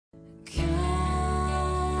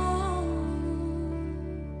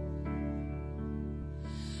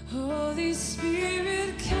Holy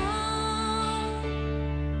Spirit, come.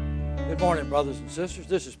 Good morning, brothers and sisters.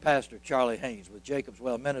 This is Pastor Charlie Haynes with Jacob's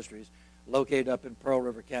Well Ministries, located up in Pearl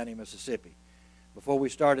River County, Mississippi. Before we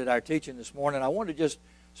started our teaching this morning, I want to just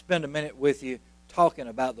spend a minute with you talking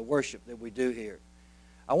about the worship that we do here.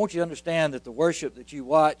 I want you to understand that the worship that you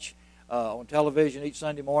watch on television each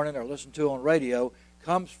Sunday morning or listen to on radio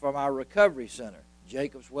comes from our recovery center,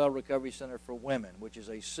 Jacob's Well Recovery Center for Women, which is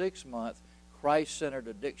a 6-month Christ-centered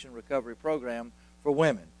addiction recovery program for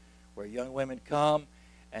women, where young women come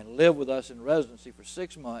and live with us in residency for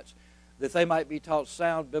 6 months, that they might be taught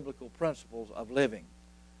sound biblical principles of living.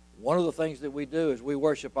 One of the things that we do is we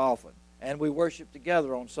worship often, and we worship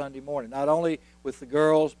together on Sunday morning, not only with the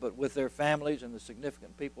girls, but with their families and the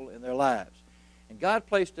significant people in their lives. And God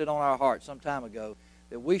placed it on our heart some time ago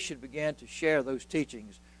that we should begin to share those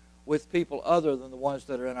teachings with people other than the ones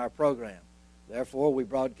that are in our program. Therefore, we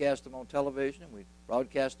broadcast them on television, we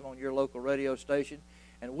broadcast them on your local radio station,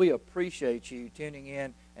 and we appreciate you tuning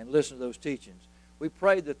in and listening to those teachings. We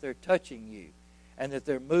pray that they're touching you and that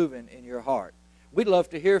they're moving in your heart. We'd love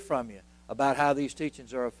to hear from you about how these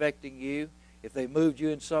teachings are affecting you, if they moved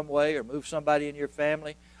you in some way or moved somebody in your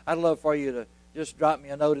family. I'd love for you to just drop me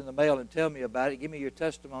a note in the mail and tell me about it. Give me your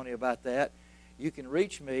testimony about that. You can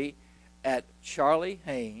reach me at Charlie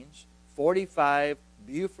Haynes, 45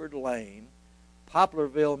 Buford Lane,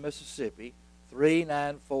 Poplarville, Mississippi,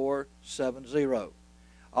 39470.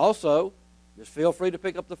 Also, just feel free to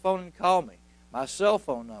pick up the phone and call me. My cell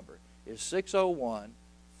phone number is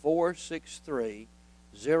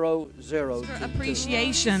 601-463-0022.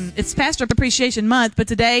 Appreciation. It's Pastor Appreciation Month, but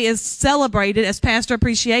today is celebrated as Pastor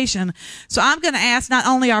Appreciation. So I'm going to ask not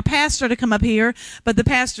only our pastor to come up here, but the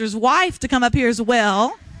pastor's wife to come up here as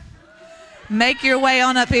well. Make your way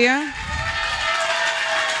on up here.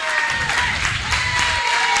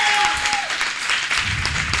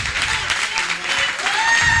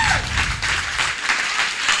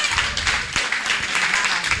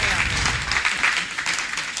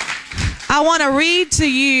 I want to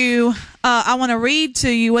read to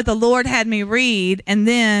you what the Lord had me read, and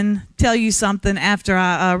then tell you something after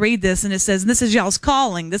I read this. And it says, and this is y'all's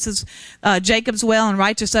calling. This is Jacob's Well and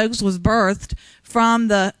Righteous Oaks was birthed from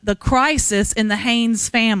the crisis in the Haynes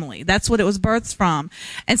family. That's what it was birthed from.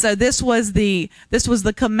 And so this was the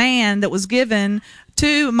command that was given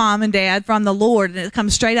to mom and dad from the Lord, and it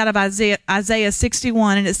comes straight out of Isaiah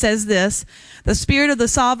 61, and it says this: "The Spirit of the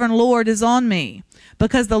Sovereign Lord is on me,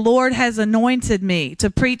 because the Lord has anointed me to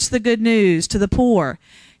preach the good news to the poor.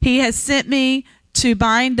 He has sent me to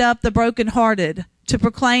bind up the brokenhearted, to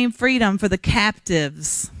proclaim freedom for the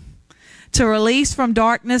captives, to release from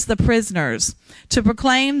darkness the prisoners, to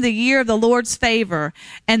proclaim the year of the Lord's favor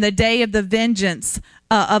and the day of the vengeance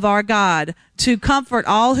of our God, to comfort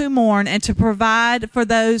all who mourn and to provide for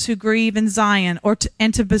those who grieve in Zion,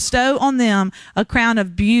 and to bestow on them a crown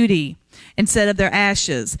of beauty instead of their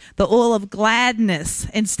ashes, the oil of gladness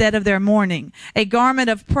instead of their mourning, a garment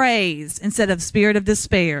of praise instead of spirit of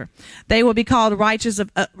despair. They will be called oaks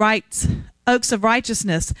of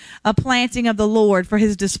righteousness, a planting of the Lord for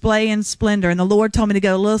his display and splendor." And the Lord told me to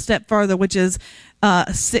go a little step further, which is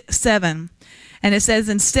 7. And it says,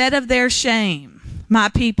 "Instead of their shame, my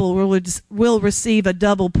people will receive a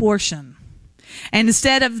double portion. And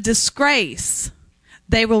instead of disgrace,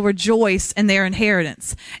 they will rejoice in their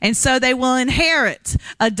inheritance. And so they will inherit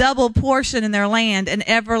a double portion in their land, and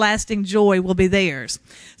everlasting joy will be theirs."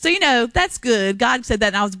 So, that's good. God said that,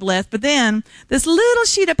 and I was blessed. But then this little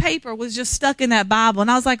sheet of paper was just stuck in that Bible. And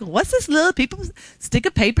I was like, what's this little stick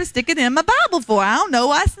of paper sticking in my Bible for? I don't know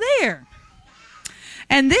why it's there.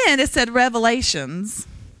 And then it said Revelations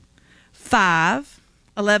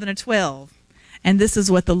 5:11 and 12. And this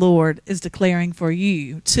is what the Lord is declaring for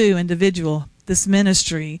you, too, individual, this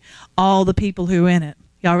ministry, all the people who are in it.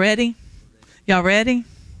 Y'all ready? Y'all ready?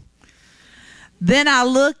 "Then I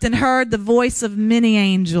looked and heard the voice of many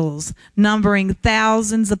angels, numbering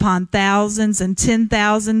thousands upon thousands and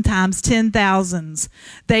 10,000 times 10,000s.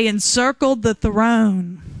 They encircled the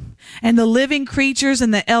throne and the living creatures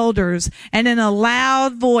and the elders, and in a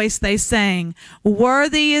loud voice they sang,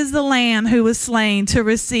 'Worthy is the Lamb who was slain to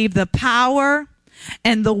receive the power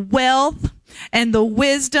and the wealth and the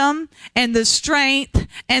wisdom and the strength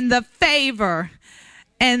and the favor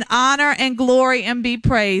and honor and glory and be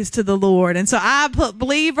praised to the Lord.'" And so I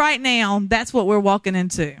believe right now that's what we're walking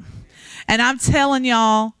into. And I'm telling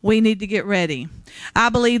y'all, we need to get ready. I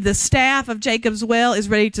believe the staff of Jacob's Well is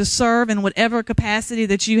ready to serve in whatever capacity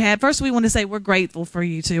that you have. First, we want to say we're grateful for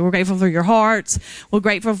you too. We're grateful for your hearts. We're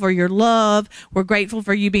grateful for your love. We're grateful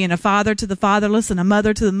for you being a father to the fatherless and a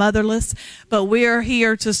mother to the motherless. But we're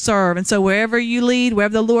here to serve. And so wherever you lead,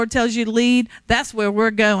 wherever the Lord tells you to lead, that's where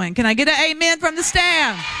we're going. Can I get an amen from the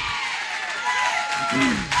staff?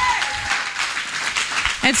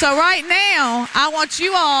 And so right now, I want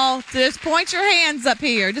you all to just point your hands up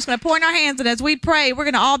here. Just going to point our hands, and as we pray, we're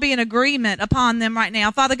going to all be in agreement upon them right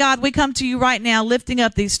now. Father God, we come to you right now lifting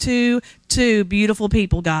up these two beautiful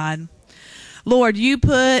people, God. Lord, you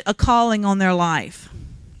put a calling on their life.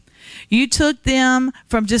 You took them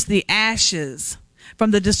from just the ashes,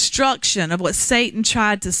 from the destruction of what Satan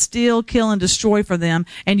tried to steal, kill, and destroy for them,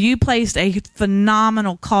 and you placed a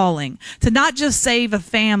phenomenal calling to not just save a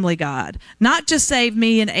family, God, not just save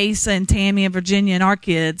me and Asa and Tammy and Virginia and our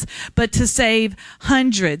kids, but to save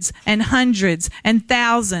hundreds and hundreds and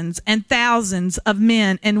thousands of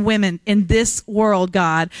men and women in this world,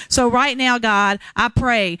 God. So right now, God, I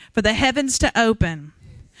pray for the heavens to open.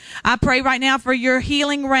 I pray right now for your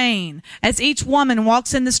healing rain as each woman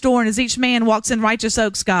walks in this door and as each man walks in Righteous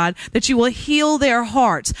Oaks, God, that you will heal their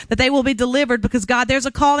hearts, that they will be delivered because, God, there's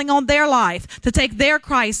a calling on their life to take their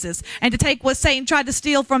crisis and to take what Satan tried to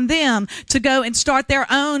steal from them to go and start their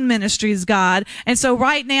own ministries, God. And so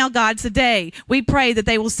right now, God, today, we pray that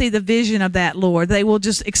they will see the vision of that, Lord. They will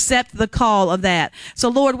just accept the call of that. So,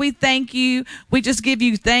 Lord, we thank you. We just give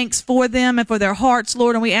you thanks for them and for their hearts,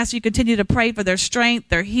 Lord, and we ask you to continue to pray for their strength,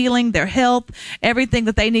 their healing, their health, everything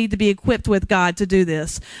that they need to be equipped with, God, to do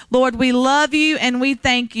this. Lord, we love you and we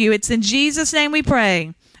thank you. It's in Jesus' name we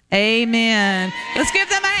pray. Amen. Let's give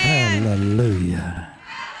them a hand. Hallelujah.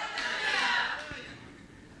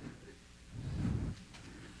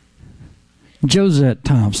 Josette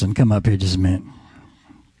Thompson, come up here just a minute.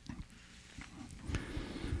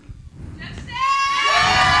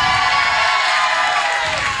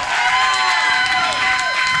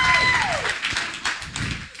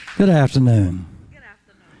 Good afternoon. Good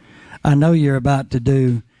afternoon. I know you're about to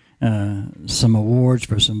do some awards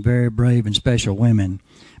for some very brave and special women,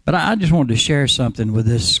 but I just wanted to share something with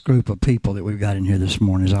this group of people that we've got in here this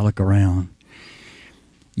morning as I look around.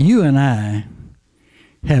 You and I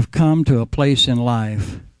have come to a place in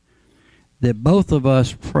life that both of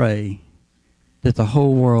us pray that the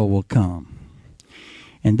whole world will come.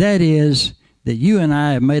 And that is that you and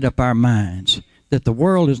I have made up our minds that the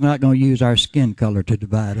world is not going to use our skin color to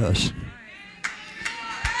divide us.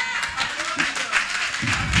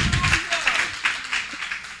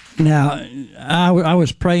 Now, I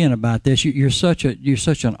was praying about this. You're such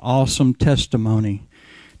an awesome testimony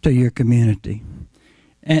to your community.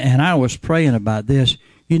 And I was praying about this.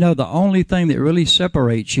 You know, the only thing that really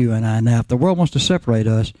separates you and I now, if the world wants to separate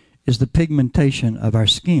us, is the pigmentation of our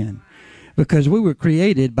skin. Because we were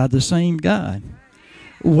created by the same God.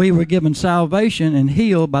 We were given salvation and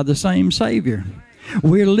healed by the same Savior.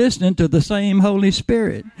 We're listening to the same Holy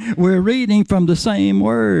Spirit. We're reading from the same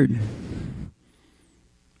Word.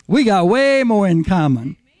 We got way more in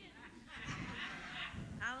common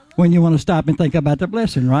when you want to stop and think about the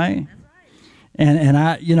blessing, right? And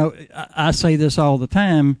I say this all the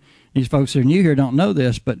time. These folks that are new here don't know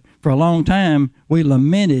this, but for a long time we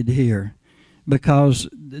lamented here because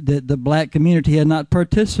the black community had not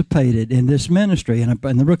participated in this ministry and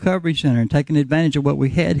in the recovery center and taken advantage of what we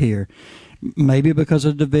had here. Maybe because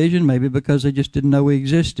of division, maybe because they just didn't know we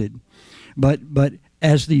existed. But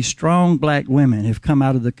as these strong black women have come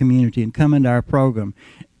out of the community and come into our program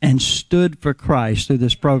and stood for Christ through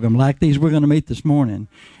this program, like these we're going to meet this morning,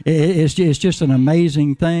 it's just an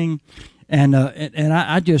amazing thing. And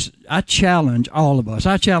I challenge all of us.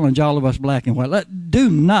 I challenge all of us, black and white. Do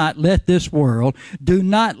not let this world, do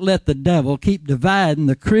not let the devil keep dividing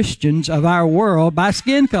the Christians of our world by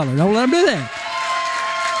skin color. Don't let him do that.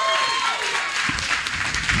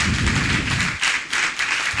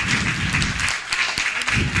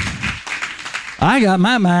 I got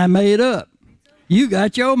my mind made up. You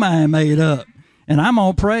got your mind made up. And I'm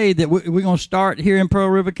going to pray that we're going to start here in Pearl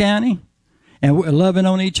River County. And we're loving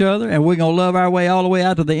on each other, and we're going to love our way all the way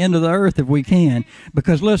out to the end of the earth if we can.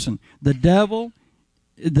 Because, listen, the devil,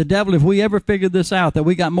 if we ever figure this out, that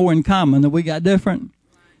we got more in common than we got different,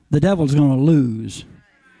 the devil's going to lose.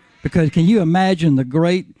 Because can you imagine the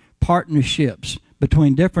great partnerships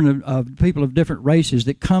between different people of different races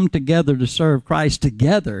that come together to serve Christ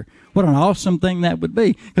together? What an awesome thing that would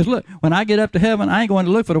be. Because, look, when I get up to heaven, I ain't going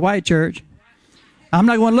to look for the white church. I'm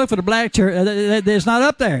not going to look for the black church. It's not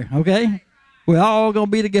up there, okay? We're all going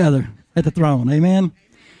to be together at the throne, amen?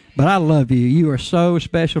 But I love you. You are so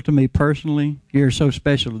special to me personally. You're so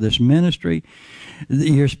special to this ministry.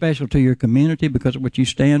 You're special to your community because of what you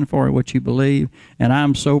stand for and what you believe. And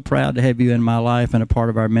I'm so proud to have you in my life and a part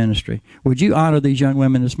of our ministry. Would you honor these young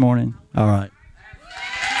women this morning? All right.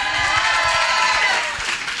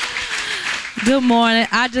 Good morning.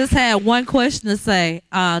 I just had one question to say,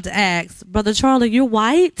 to ask. Brother Charlie, you're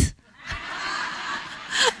white?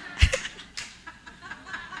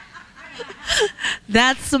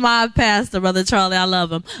 That's my pastor, Brother Charlie. I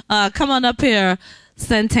love him. Come on up here,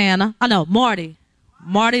 Santana. Oh, no, Marty.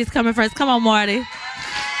 Marty's coming first. Come on, Marty.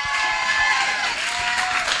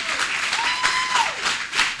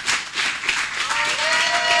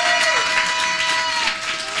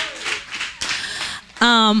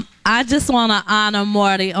 I just want to honor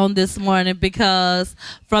Marty on this morning because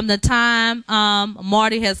from the time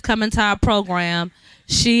Marty has come into our program,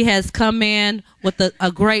 she has come in with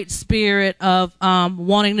a great spirit of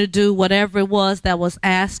wanting to do whatever it was that was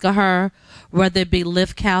asked of her, whether it be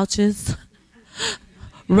lift couches,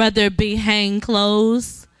 whether it be hang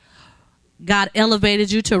clothes. God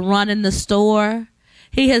elevated you to run in the store.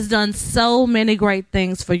 He has done so many great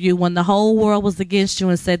things for you. When the whole world was against you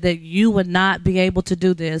and said that you would not be able to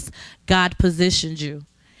do this, God positioned you.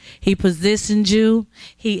 He positioned you.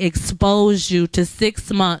 He exposed you to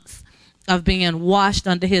 6 months of being washed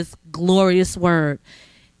under his glorious word.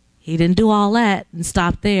 He didn't do all that and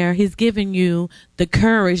stop there. He's giving you the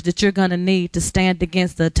courage that you're going to need to stand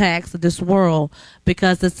against the attacks of this world,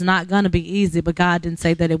 because it's not going to be easy, but God didn't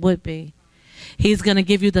say that it would be. He's going to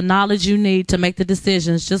give you the knowledge you need to make the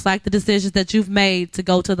decisions, just like the decisions that you've made to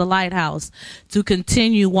go to the lighthouse, to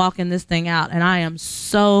continue walking this thing out. And I am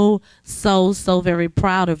so, so, so very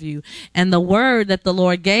proud of you. And the word that the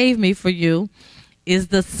Lord gave me for you is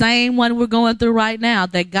the same one we're going through right now,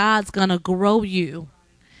 that God's going to grow you.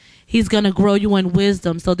 He's going to grow you in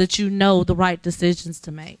wisdom so that you know the right decisions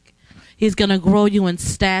to make. He's going to grow you in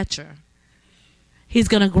stature. He's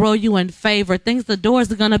going to grow you in favor. The doors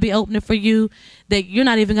are going to be opening for you that you're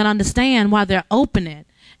not even going to understand why they're opening.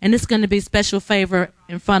 And it's going to be special favor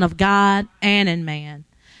in front of God and in man.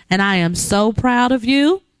 And I am so proud of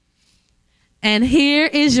you. And here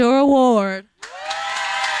is your award.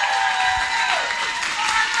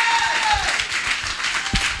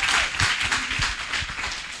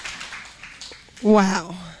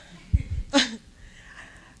 Wow.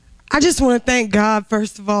 I just want to thank God,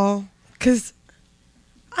 first of all, because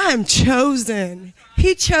I'm chosen.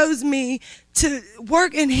 He chose me to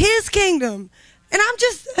work in his kingdom. And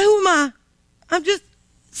who am I? I'm just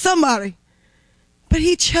somebody. But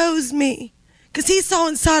he chose me because he saw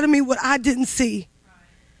inside of me what I didn't see.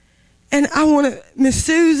 And I want to, Miss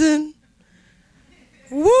Susan,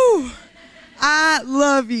 woo, I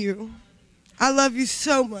love you. I love you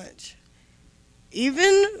so much.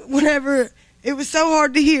 Even whenever it was so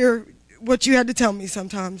hard to hear what you had to tell me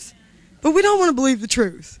sometimes. But we don't want to believe the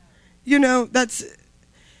truth. You know,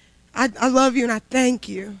 I love you and I thank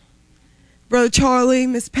you. Brother Charlie,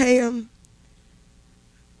 Miss Pam,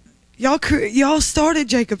 y'all started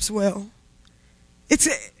Jacob's Well.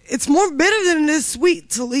 It's more bitter than it is sweet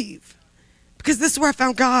to leave. Because this is where I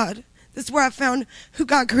found God. This is where I found who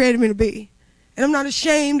God created me to be. And I'm not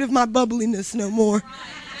ashamed of my bubbliness no more.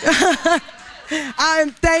 I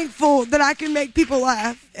am thankful that I can make people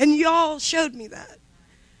laugh. And y'all showed me that.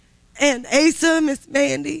 And Asa, Miss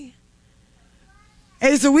Mandy.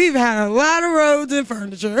 Asa, we've had a lot of roads and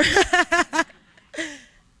furniture.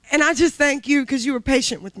 And I just thank you because you were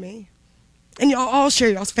patient with me. And y'all all share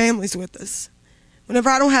y'all's families with us. Whenever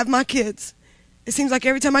I don't have my kids, it seems like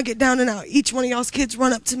every time I get down and out, each one of y'all's kids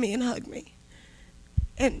run up to me and hug me.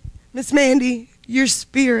 And Miss Mandy, your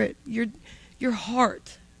spirit, your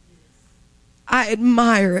heart, I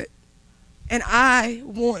admire it. And I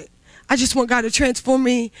just want God to transform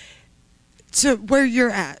me to where you're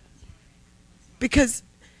at. Because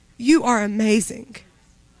you are amazing.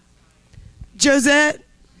 Josette,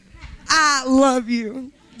 I love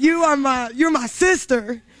you. You're my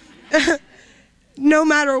sister. No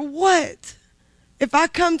matter what, if I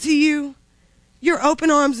come to you, you're open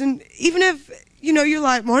arms, and even if you're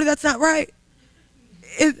like, Marty, that's not right.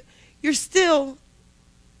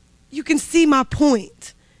 You can see my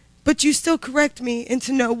point, but you still correct me and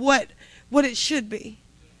to know what it should be.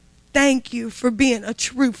 Thank you for being a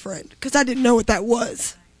true friend, because I didn't know what that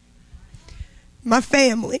was. My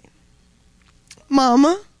family.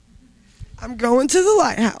 Mama, I'm going to the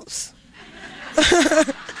lighthouse.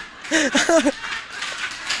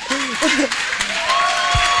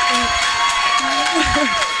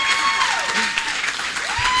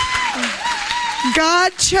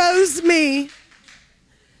 God chose me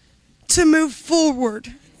to move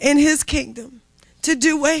forward in his kingdom to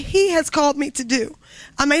do what he has called me to do.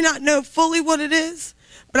 I may not know fully what it is,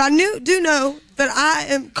 but I do know that I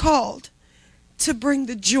am called to bring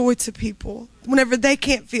the joy to people whenever they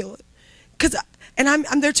can't feel it. And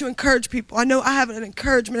I'm there to encourage people. I know I have an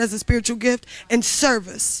encouragement as a spiritual gift and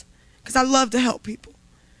service because I love to help people.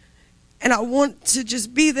 And I want to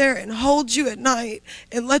just be there and hold you at night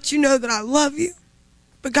and let you know that I love you.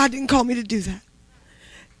 But God didn't call me to do that.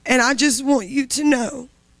 And I just want you to know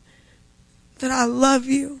that I love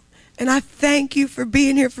you. And I thank you for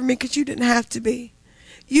being here for me because you didn't have to be.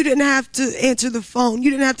 You didn't have to answer the phone.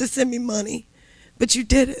 You didn't have to send me money. But you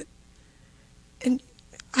did it. And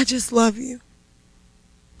I just love you.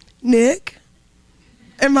 Nick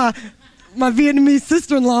and my Vietnamese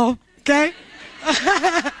sister-in-law, okay?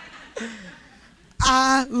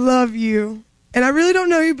 I love you. And I really don't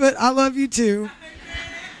know you, but I love you too.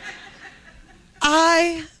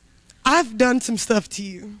 I've done some stuff to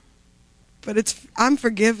you, but I'm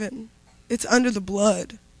forgiven. It's under the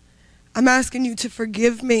blood. I'm asking you to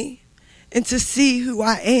forgive me and to see who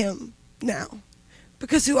I am now.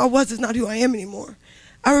 Because who I was is not who I am anymore.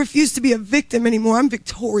 I refuse to be a victim anymore. I'm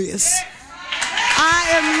victorious. I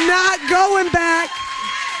am not going back.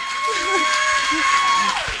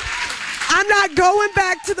 I'm not going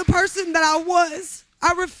back to the person that I was.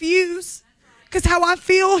 I refuse. Because how I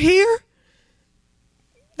feel here,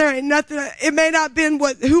 there ain't nothing. It may not have been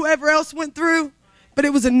what whoever else went through, but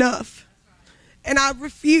it was enough. And I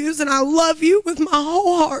refuse, and I love you with my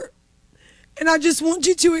whole heart. And I just want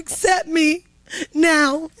you to accept me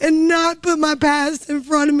now and not put my past in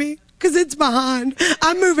front of me because it's behind.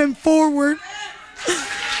 I'm moving forward.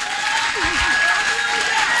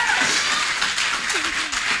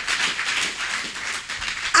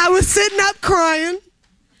 I was sitting up crying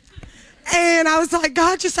and I was like,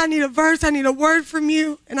 God, I need a verse. I need a word from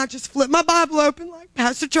you. And I just flipped my Bible open like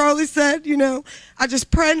Pastor Charlie said, I just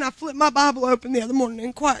prayed and I flipped my Bible open the other morning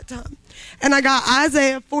in quiet time. And I got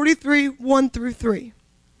Isaiah 43, 1-3.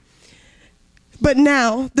 But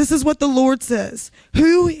now, this is what the Lord says.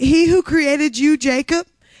 He who created you, Jacob,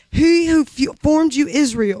 he who formed you,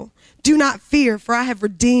 Israel, do not fear, for I have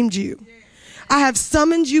redeemed you. I have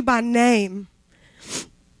summoned you by name.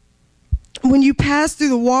 When you pass through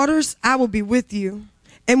the waters, I will be with you.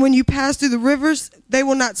 And when you pass through the rivers, they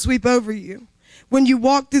will not sweep over you. When you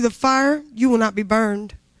walk through the fire, you will not be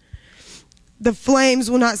burned. The flames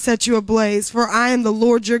will not set you ablaze, for I am the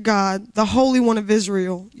Lord your God, the Holy One of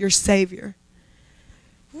Israel, your Savior.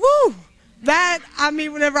 Woo!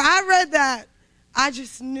 Whenever I read that, I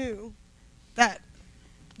just knew that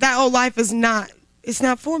old life it's not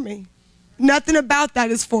for me. Nothing about that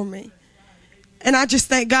is for me. And I just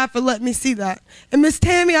thank God for letting me see that. And Miss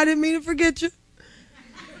Tammy, I didn't mean to forget you.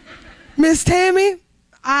 Miss Tammy,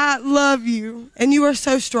 I love you, and you are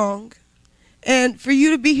so strong. And for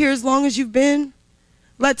you to be here as long as you've been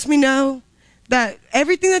lets me know that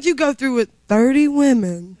everything that you go through with 30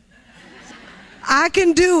 women, I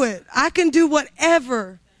can do it. I can do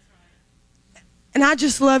whatever. And I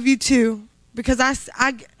just love you too because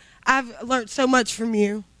I've learned so much from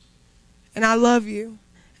you. And I love you.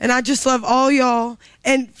 And I just love all y'all.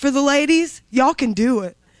 And for the ladies, y'all can do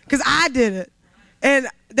it because I did it. And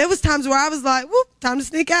there was times where I was like, whoop, time to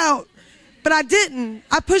sneak out. But I didn't.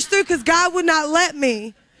 I pushed through because God would not let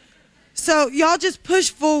me. So y'all just push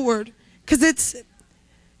forward because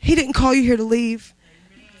he didn't call you here to leave.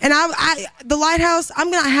 And the lighthouse, I'm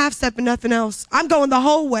not half-stepping nothing else. I'm going the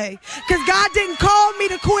whole way because God didn't call me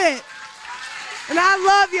to quit. And I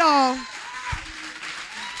love y'all.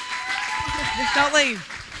 Just don't leave.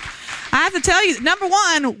 I have to tell you, number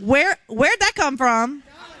one, where'd that come from?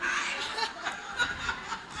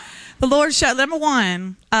 The Lord showed, number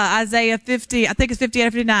one, Isaiah 50, I think it's 58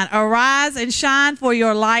 or 59. Arise and shine, for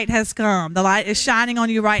your light has come. The light is shining on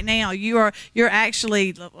you right now. You're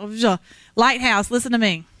actually, lighthouse, listen to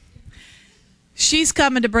me. She's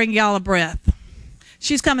coming to bring y'all a breath.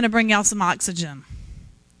 She's coming to bring y'all some oxygen.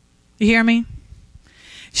 You hear me?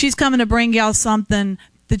 She's coming to bring y'all something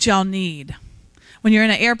that y'all need. When you're in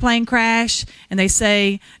an airplane crash and they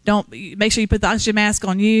say, make sure you put the oxygen mask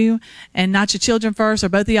on you and not your children first or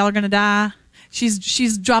both of y'all are going to die.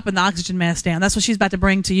 She's dropping the oxygen mask down. That's what she's about to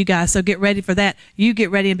bring to you guys. So get ready for that. You get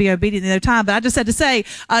ready and be obedient the other time. But I just had to say,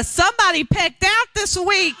 somebody pecked out this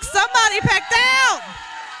week. Somebody pecked out.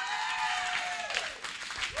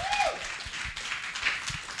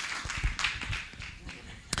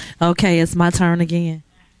 Okay, it's my turn again.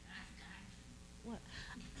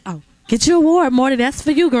 Oh, get your award, Morty. That's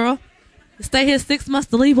for you, girl. Stay here 6 months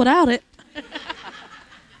to leave without it.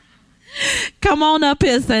 Come on up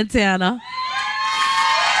here, Santana.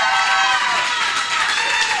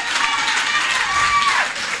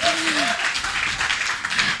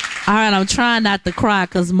 All right, I'm trying not to cry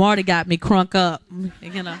because Marty got me crunk up,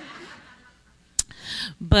 you know.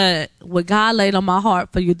 But what God laid on my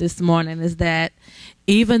heart for you this morning is that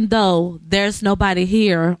even though there's nobody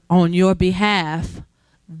here on your behalf,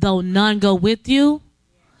 though none go with you,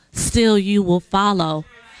 still you will follow.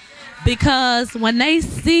 Because when they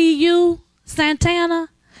see you, Santana,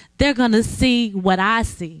 they're going to see what I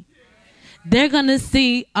see. They're going to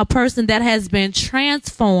see a person that has been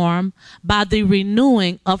transformed by the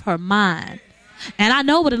renewing of her mind. And I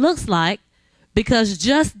know what it looks like because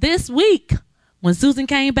just this week, when Susan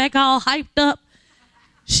came back all hyped up,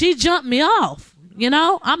 she jumped me off, you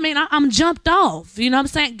know? I mean, I'm jumped off, you know what I'm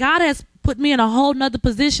saying? God has put me in a whole nother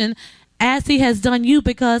position as he has done you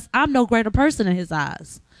because I'm no greater person in his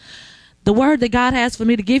eyes. The word that God has for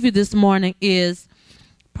me to give you this morning is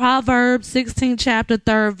Proverbs 16 chapter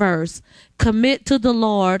 3rd verse. Commit to the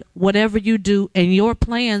Lord whatever you do and your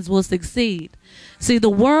plans will succeed. See, the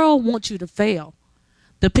world wants you to fail.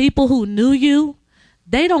 The people who knew you,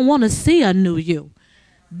 they don't want to see a new you.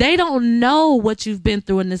 They don't know what you've been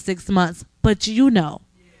through in the 6 months, but you know.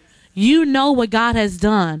 You know what God has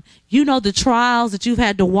done. You know the trials that you've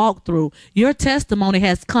had to walk through. Your testimony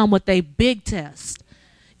has come with a big test.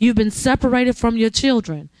 You've been separated from your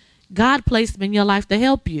children. God placed me in your life to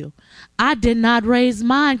help you. I did not raise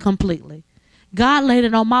mine completely. God laid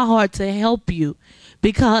it on my heart to help you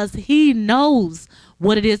because he knows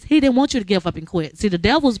what it is. He didn't want you to give up and quit. See, the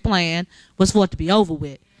devil's plan was for it to be over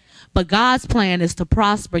with. But God's plan is to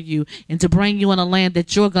prosper you and to bring you in a land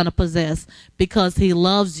that you're going to possess because he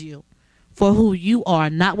loves you for who you are,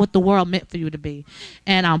 not what the world meant for you to be.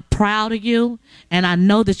 And I'm proud of you, and I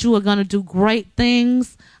know that you are going to do great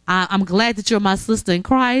things. I'm glad that you're my sister in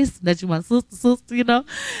Christ, that you're my sister, you know.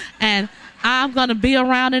 And I'm going to be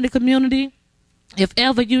around in the community. If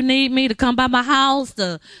ever you need me to come by my house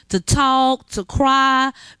to talk, to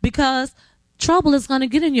cry, because trouble is going to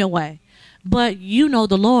get in your way. But you know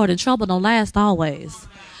the Lord, and trouble don't last always.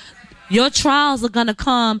 Your trials are going to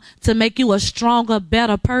come to make you a stronger,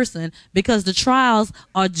 better person because the trials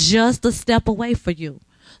are just a step away for you.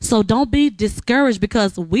 So don't be discouraged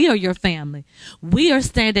because we are your family. We are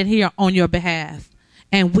standing here on your behalf.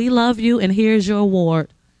 And we love you, and here's your award.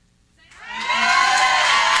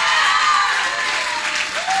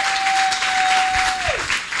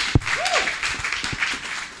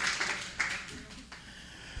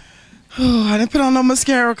 Oh, I didn't put on no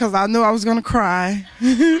mascara because I knew I was going to cry.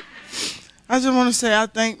 I just want to say I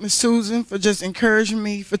thank Miss Susan for just encouraging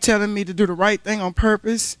me, for telling me to do the right thing on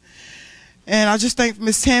purpose. And I just thank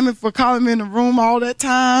Miss Tammy for calling me in the room all that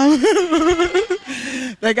time.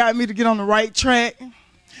 That got me to get on the right track.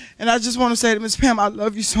 And I just want to say to Miss Pam, I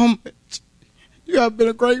love you so much. You have been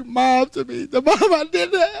a great mom to me, the mom I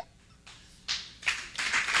did that.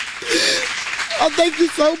 I thank you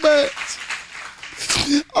so much.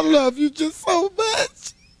 I love you just so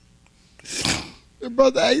much. And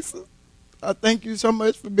Brother Asa, I thank you so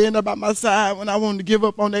much for being up by my side when I wanted to give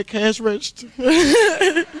up on that cash register.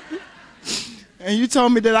 And you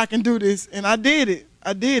told me that I can do this, and I did it.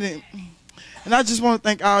 I did it. And I just want to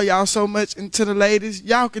thank all y'all so much, and to the ladies,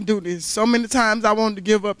 y'all can do this. So many times I wanted to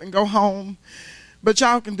give up and go home, but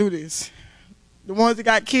y'all can do this. The ones that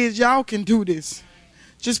got kids, y'all can do this.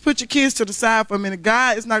 Just put your kids to the side for a minute.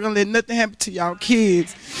 God is not going to let nothing happen to y'all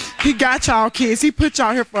kids. He got y'all kids. He put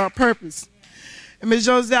y'all here for a purpose. And Ms.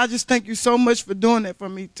 Jose, I just thank you so much for doing that for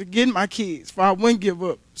me, to get my kids, for I wouldn't give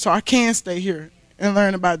up, so I can stay here and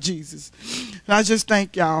learn about Jesus. And I just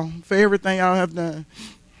thank y'all for everything y'all have done.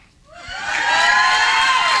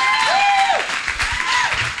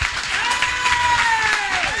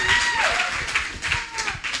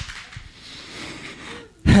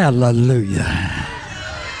 Hallelujah.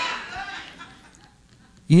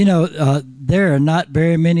 You know, there are not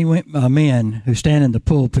very many men who stand in the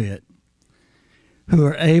pulpit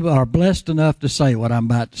who are blessed enough to say what I'm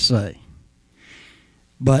about to say.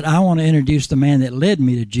 But I want to introduce the man that led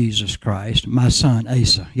me to Jesus Christ, my son,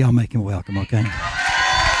 Asa. Y'all make him welcome, okay?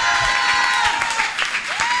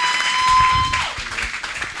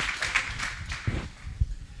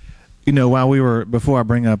 You know, before I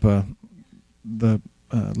bring up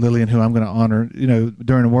Lillian, who I'm going to honor, you know,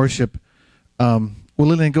 during worship, well,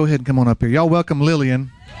 Lillian, go ahead and come on up here. Y'all welcome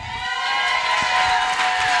Lillian.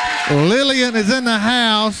 Lillian is in the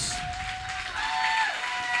house.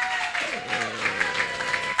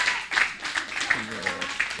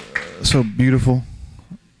 So beautiful.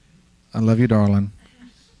 I love you, darling.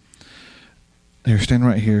 Here, stand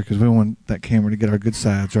right here because we want that camera to get our good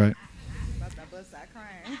sides, right?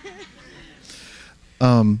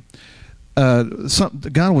 God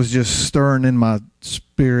was just stirring in my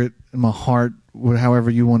spirit, in my heart however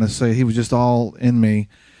you want to say. He was just all in me,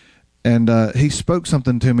 and he spoke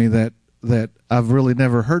something to me that I've really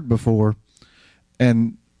never heard before,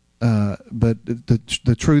 and but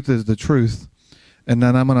the truth is the truth, and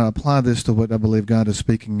then I'm going to apply this to what I believe God is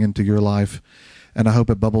speaking into your life, and I hope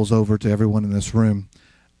it bubbles over to everyone in this room.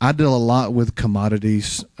 I deal a lot with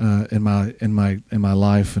commodities in my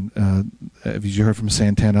life, and as you heard from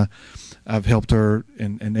Santana, I've helped her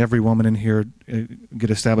and every woman in here get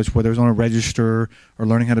established, whether it's on a register or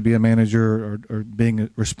learning how to be a manager or being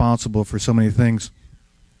responsible for so many things.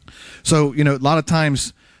 So, a lot of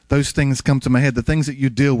times those things come to my head, the things that you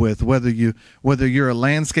deal with, whether you're a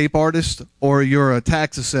landscape artist or you're a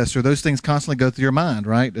tax assessor, those things constantly go through your mind,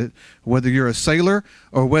 right? Whether you're a sailor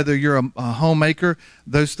or whether you're a homemaker,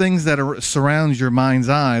 those things that surround your mind's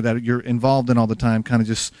eye that you're involved in all the time kind of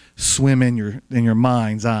just swim in your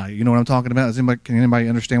mind's eye. You know what I'm talking about? Can anybody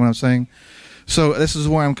understand what I'm saying? So this is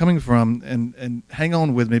where I'm coming from, and hang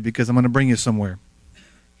on with me because I'm going to bring you somewhere.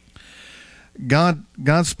 God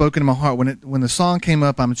spoke into my heart when the song came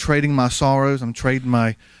up. I'm trading my sorrows. I'm trading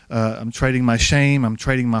my shame. I'm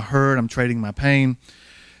trading my hurt. I'm trading my pain.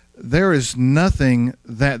 There is nothing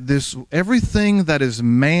everything that is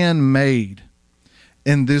man-made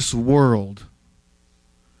in this world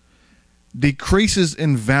decreases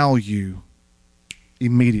in value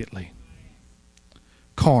immediately.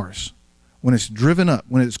 Cars, when it's driven up,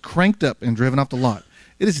 when it's cranked up and driven off the lot,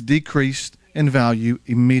 it is decreased in value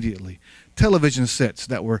immediately. Television sets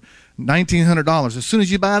that were $1,900, as soon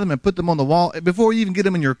as you buy them and put them on the wall, before you even get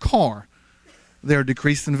them in your car, they're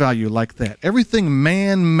decreased in value like that. Everything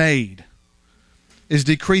man-made is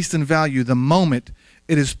decreased in value the moment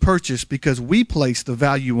it is purchased because we place the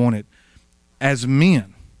value on it as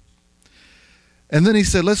men. And then he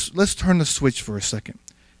said, let's turn the switch for a second.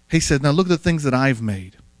 He said, now look at the things that I've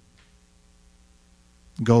made.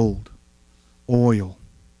 Gold, oil.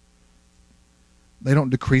 They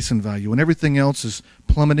don't decrease in value. When everything else is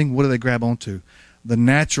plummeting, what do they grab onto? The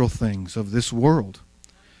natural things of this world.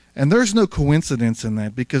 And there's no coincidence in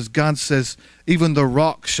that, because God says, even the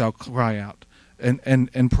rocks shall cry out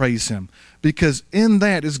and praise him. Because in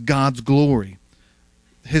that is God's glory.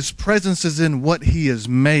 His presence is in what he has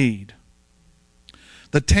made.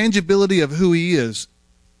 The tangibility of who he is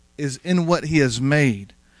in what he has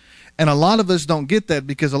made. And a lot of us don't get that,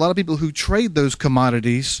 because a lot of people who trade those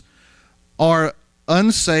commodities are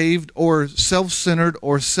unsaved or self-centered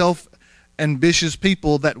or self-ambitious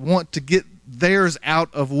people that want to get theirs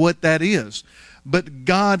out of what that is. But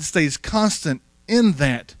God stays constant in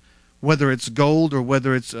that, whether it's gold or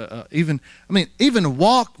whether it's even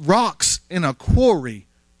rocks in a quarry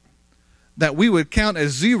that we would count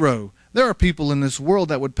as zero. There are people in this world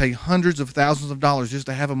that would pay hundreds of thousands of dollars just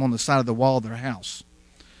to have them on the side of the wall of their house.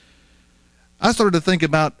 I started to think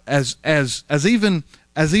about as even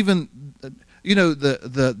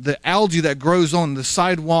the algae that grows on the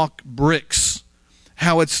sidewalk bricks,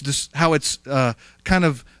 how it's kind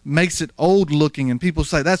of makes it old looking, and people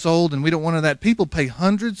say that's old and we don't want that. People pay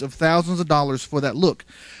hundreds of thousands of dollars for that look,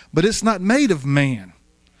 but it's not made of man.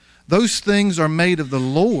 Those things are made of the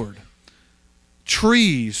Lord.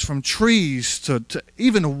 From trees to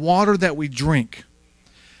even water that we drink.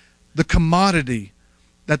 The commodity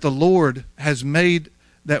that the Lord has made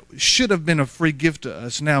that should have been a free gift to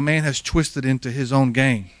us, now man has twisted into his own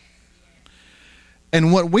gain.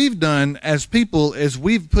 And what we've done as people is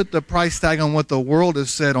we've put the price tag on what the world has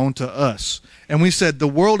said onto us. And we said, the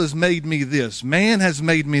world has made me this. Man has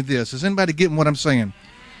made me this. Is anybody getting what I'm saying?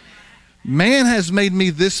 Man has made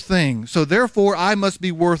me this thing, so therefore I must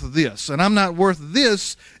be worth this. And I'm not worth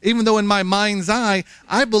this, even though in my mind's eye,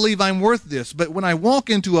 I believe I'm worth this. But when I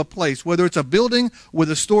walk into a place, whether it's a building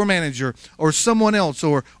with a store manager or someone else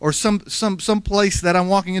or some place that I'm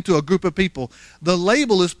walking into a group of people, the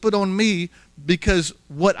label is put on me because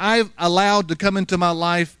what I've allowed to come into my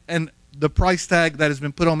life and the price tag that has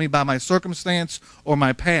been put on me by my circumstance or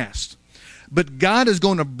my past. But God is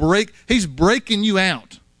going to he's breaking you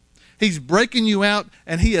out. He's breaking you out,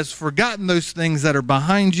 and he has forgotten those things that are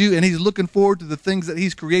behind you, and he's looking forward to the things that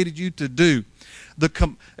he's created you to do.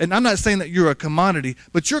 And I'm not saying that you're a commodity,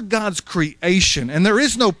 but you're God's creation, and there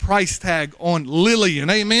is no price tag on Lillian.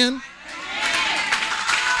 Amen?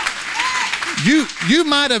 You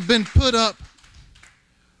might have been put up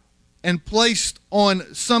and placed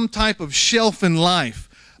on some type of shelf in life,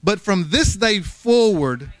 but from this day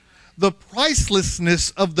forward, the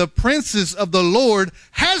pricelessness of the princes of the Lord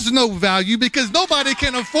has no value, because nobody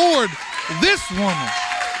can afford this woman.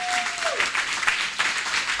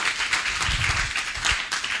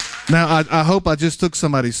 Now, I hope I just took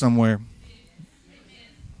somebody somewhere.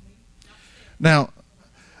 Now,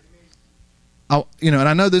 and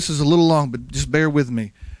I know this is a little long, but just bear with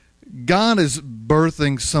me. God is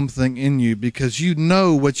birthing something in you because you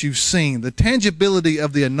know what you've seen. The tangibility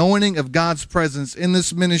of the anointing of God's presence in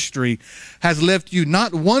this ministry has left you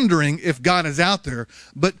not wondering if God is out there,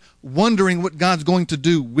 but wondering what God's going to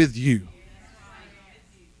do with you.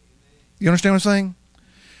 You understand what I'm saying?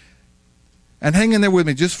 And hang in there with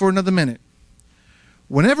me just for another minute.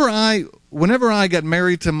 Whenever I got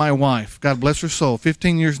married to my wife, God bless her soul,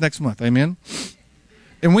 15 years next month, amen?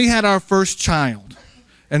 And we had our first child.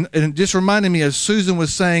 And it just reminded me, as Susan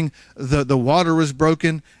was saying, the water was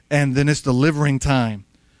broken, and then it's delivering time.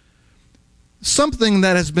 Something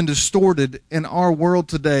that has been distorted in our world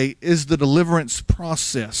today is the deliverance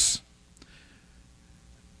process.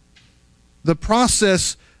 The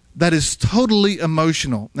process that is totally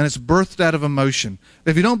emotional, and it's birthed out of emotion.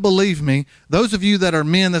 If you don't believe me, those of you that are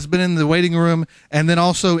men that's been in the waiting room and then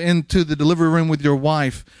also into the delivery room with your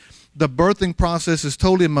wife, the birthing process is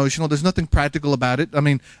totally emotional. There's nothing practical about it. I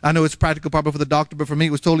mean, I know it's practical probably for the doctor, but for me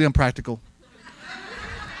it was totally unpractical.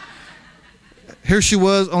 Here she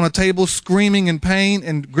was on a table screaming in pain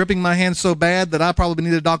and gripping my hand so bad that I probably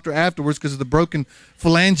needed a doctor afterwards because of the broken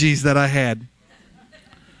phalanges that I had.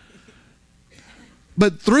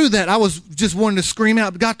 But through that, I was just wanting to scream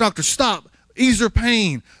out, God, doctor, stop. Ease her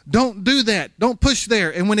pain. Don't do that. Don't push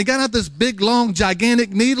there. And when he got out this big, long, gigantic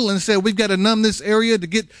needle and said, we've got to numb this area to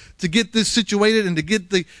get this situated and to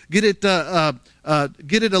get it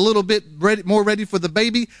a little bit more ready for the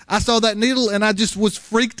baby, I saw that needle and I just was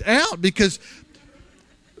freaked out because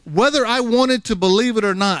whether I wanted to believe it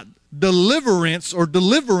or not, deliverance or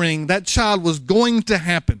delivering that child was going to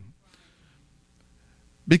happen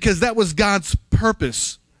because that was God's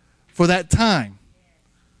purpose for that time.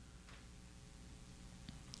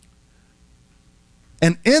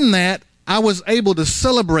 And in that, I was able to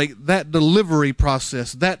celebrate that delivery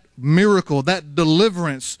process, that miracle, that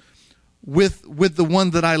deliverance with the one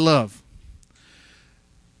that I love.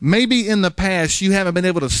 Maybe in the past, you haven't been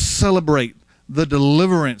able to celebrate the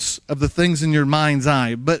deliverance of the things in your mind's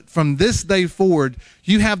eye. But from this day forward,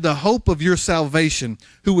 you have the hope of your salvation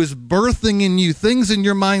who is birthing in you things in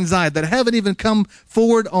your mind's eye that haven't even come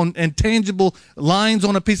forward on intangible lines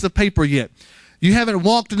on a piece of paper yet. You haven't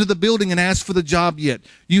walked into the building and asked for the job yet.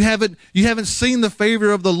 You haven't seen the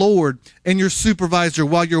favor of the Lord and your supervisor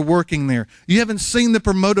while you're working there. You haven't seen the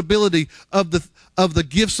promotability of the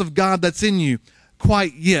gifts of God that's in you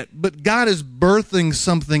quite yet. But God is birthing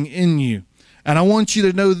something in you. And I want you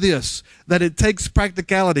to know this, that it takes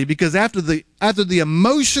practicality because after the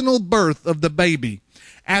emotional birth of the baby,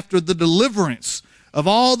 after the deliverance of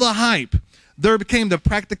all the hype, there became the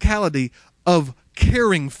practicality of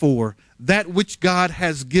caring for that which God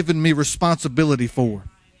has given me responsibility for.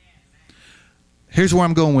 Here's where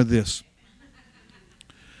I'm going with this.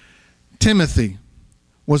 Timothy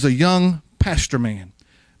was a young pastor man,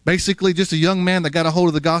 basically just a young man that got a hold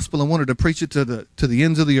of the gospel and wanted to preach it to the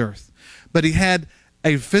ends of the earth. But he had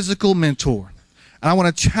a physical mentor. And I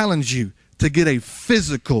want to challenge you to get a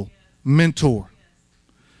physical mentor.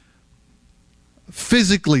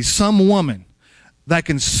 Physically, some woman that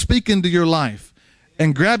can speak into your life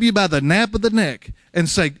and grab you by the nape of the neck and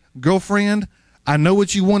say, girlfriend, I know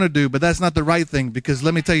what you want to do, but that's not the right thing because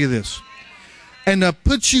let me tell you this. And to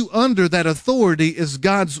put you under that authority is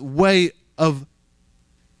God's way of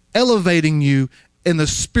elevating you in the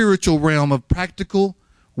spiritual realm of practical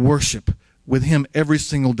worship with him every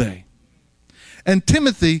single day. And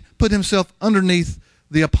Timothy put himself underneath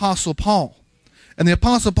the Apostle Paul. And the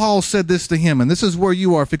Apostle Paul said this to him, and this is where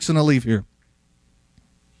you are fixing to leave here.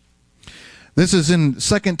 This is in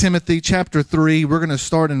 2 Timothy chapter 3. We're going to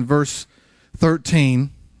start in verse 13.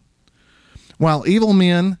 While evil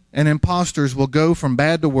men and impostors will go from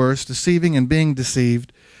bad to worse, deceiving and being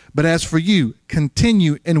deceived. But as for you,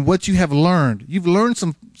 continue in what you have learned. You've learned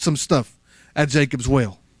some stuff at Jacob's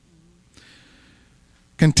Well.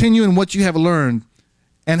 Continue in what you have learned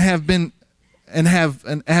and have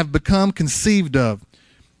become conceived of.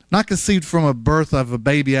 Not conceived from a birth of a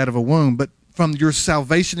baby out of a womb, but from your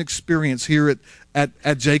salvation experience here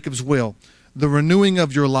at Jacob's Well, the renewing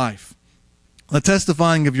of your life, the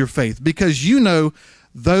testifying of your faith, because you know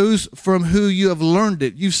those from who you have learned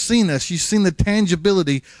it. You've seen us. You've seen the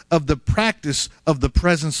tangibility of the practice of the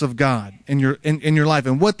presence of God in your life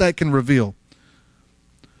and what that can reveal.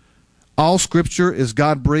 All Scripture is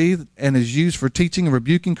God-breathed and is used for teaching,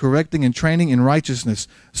 rebuking, correcting, and training in righteousness,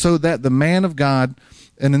 so that the man of God,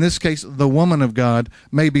 and in this case, the woman of God,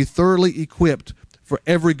 may be thoroughly equipped for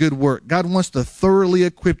every good work. God wants to thoroughly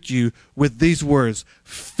equip you with these words,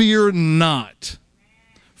 fear not,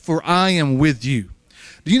 for I am with you.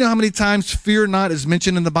 Do you know how many times fear not is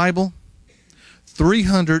mentioned in the Bible?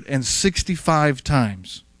 365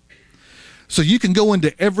 times. So you can go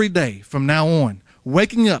into every day from now on,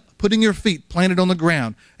 waking up, putting your feet planted on the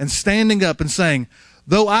ground, and standing up and saying,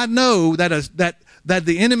 though I know that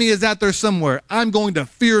the enemy is out there somewhere, I'm going to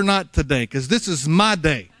fear not today, because this is my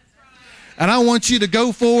day. And I want you to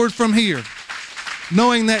go forward from here,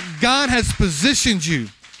 knowing that God has positioned you,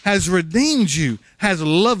 has redeemed you, has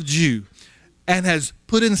loved you, and has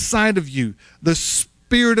put inside of you the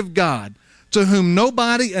Spirit of God, to whom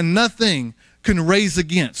nobody and nothing can raise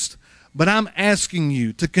against. But I'm asking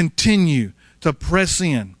you to continue to press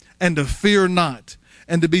in and to fear not,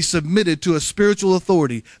 and to be submitted to a spiritual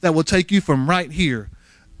authority that will take you from right here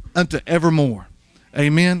unto evermore.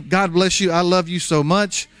 Amen. God bless you. I love you so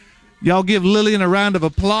much. Y'all give Lillian a round of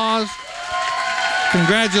applause.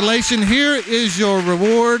 Congratulations. Here is your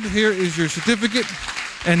reward. Here is your certificate.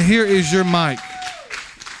 And here is your mic.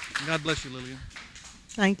 God bless you, Lillian.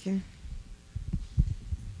 Thank you.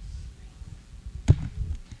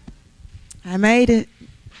 I made it.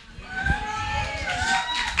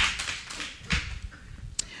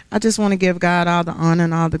 I just want to give God all the honor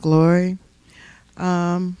and all the glory.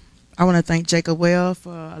 I want to thank Jacob Well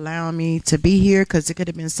for allowing me to be here, because it could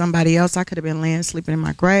have been somebody else. I could have been laying sleeping in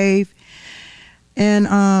my grave. And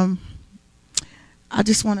I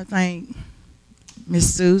just want to thank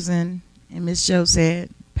Miss Susan and Miss Josette,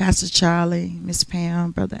 Pastor Charlie, Miss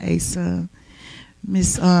Pam, Brother Asa,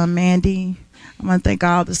 Miss Mandy. I want to thank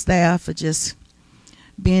all the staff for just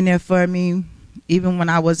being there for me, even when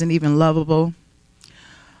I wasn't even lovable.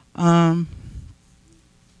 I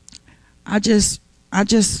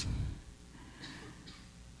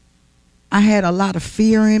had a lot of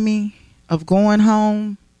fear in me of going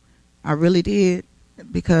home. I really did,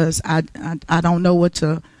 because I don't know what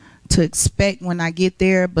to expect when I get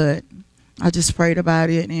there, but I just prayed about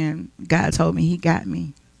it, and God told me He got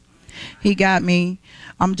me. He got me.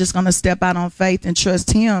 I'm just going to step out on faith and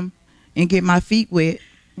trust Him and get my feet wet,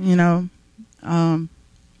 you know.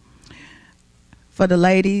 For the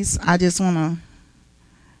ladies, I just want to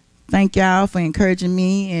thank y'all for encouraging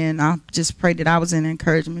me, and I just pray that I was an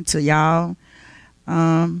encouragement to y'all.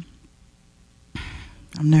 I'm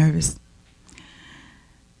nervous.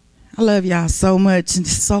 I love y'all so much, and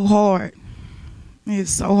it's so hard.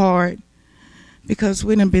 It's so hard, because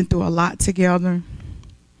we done been through a lot together.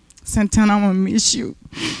 Santana, I'm going to miss you.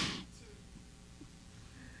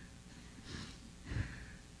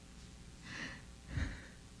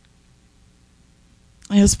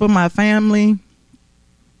 As for my family,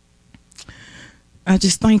 I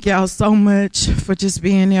just thank y'all so much for just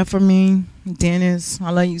being there for me. Dennis,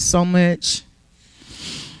 I love you so much.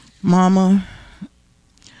 Mama,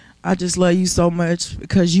 I just love you so much,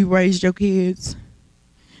 because you raised your kids,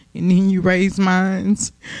 and then you raised mine.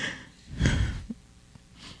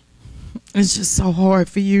 It's just so hard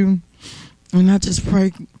for you. And I just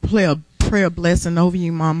pray a prayer blessing over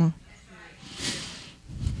you, Mama.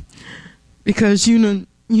 Because you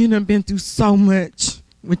done been through so much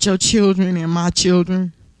with your children and my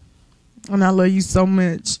children. And I love you so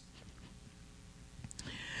much.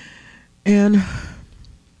 And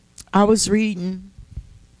I was reading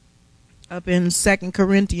up in 2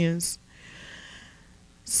 Corinthians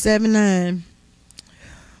 7:9.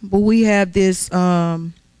 But we have this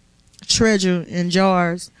treasure in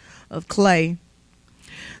jars of clay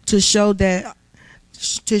to show that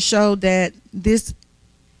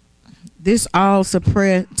this all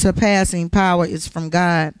surpassing power is from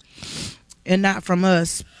God and not from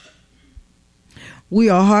us. We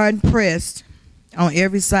are hard pressed on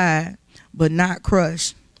every side, but not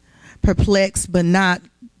crushed, perplexed but not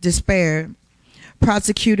despaired,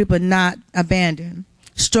 prosecuted but not abandoned,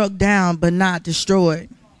 struck down but not destroyed.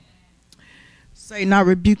 Satan, I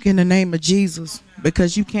rebuke in the name of Jesus,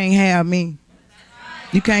 because you can't have me.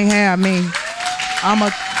 You can't have me. I'm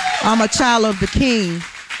a child of the King.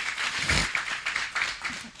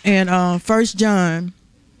 And 1 John,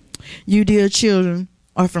 you dear children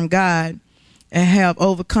are from God and have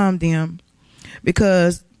overcome them,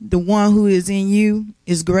 because the one who is in you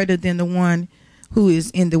is greater than the one who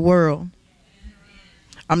is in the world.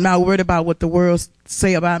 I'm not worried about what the world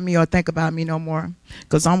say about me or think about me no more,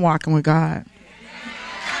 because I'm walking with God.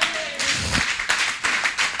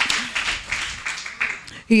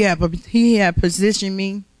 He had positioned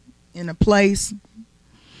me in a place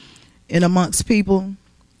in amongst people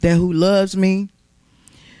who loves me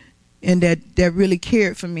and that really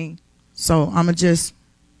cared for me. So I'm just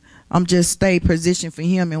stay positioned for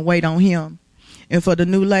Him and wait on Him. And for the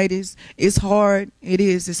new ladies, it's hard.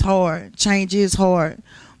 It's hard. Change is hard,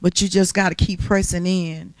 but you just got to keep pressing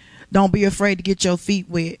in. Don't be afraid to get your feet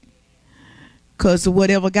wet, Because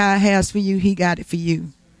whatever God has for you, he got it for you.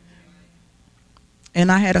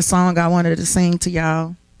 And I had a song I wanted to sing to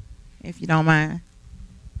y'all, if you don't mind.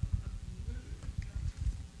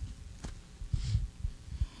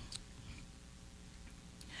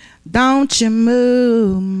 Don't you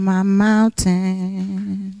move my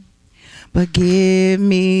mountain, but give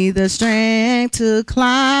me the strength to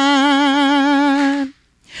climb.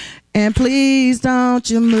 And please don't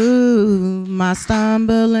you move my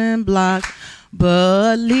stumbling block,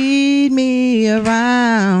 but lead me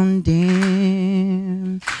around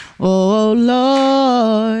him. Oh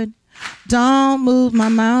Lord, don't move my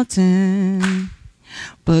mountain,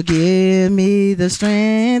 but give me the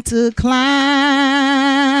strength to climb.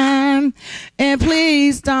 And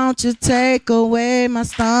please don't you take away my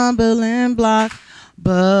stumbling block,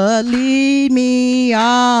 but lead me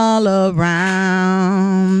all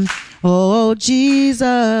around. Oh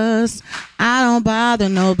Jesus, I don't bother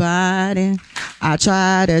nobody. I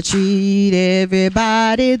try to treat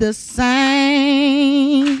everybody the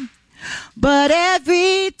same. But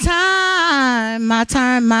every time I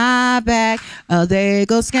turn my back, they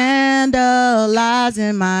go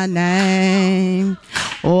scandalizing my name.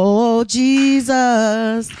 Oh,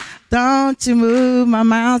 Jesus, don't you move my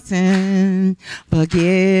mountain, but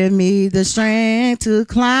give me the strength to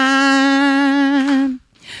climb.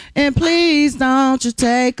 And please don't you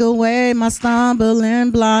take away my stumbling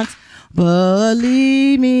blocks, but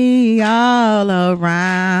lead me all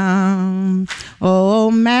around.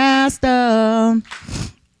 Oh, Master.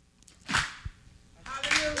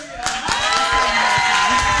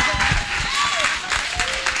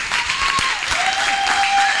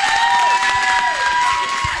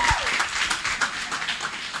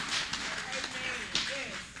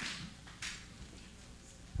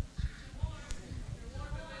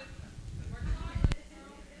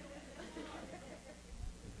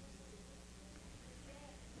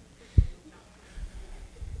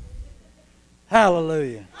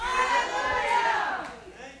 Hallelujah.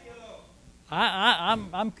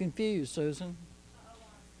 I'm confused, Susan,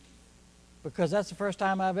 because that's the first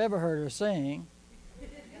time I've ever heard her sing.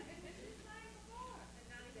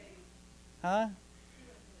 Huh?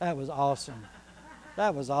 That was awesome.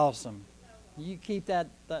 That was awesome. You keep that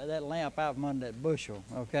lamp out from under that bushel,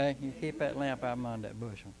 okay? You keep that lamp out from under that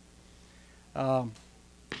bushel.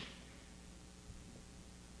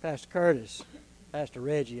 Pastor Curtis, Pastor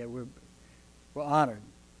Reggie, we're honored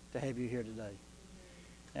to have you here today.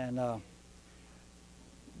 And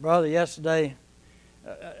brother, yesterday,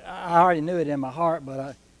 I already knew it in my heart,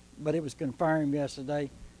 but it was confirmed yesterday.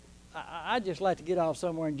 I'd just like to get off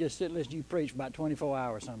somewhere and just sit and listen to you preach for about 24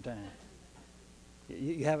 hours sometime.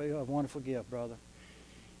 You have a wonderful gift, brother.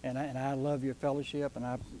 And I love your fellowship, and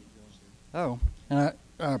I am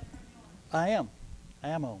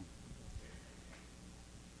on.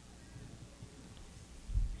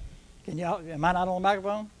 Can y'all? Am I not on the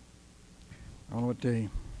microphone? I don't know what to tell you,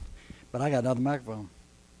 but I got another microphone.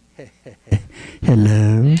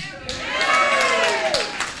 Hello.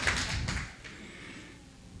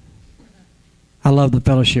 I love the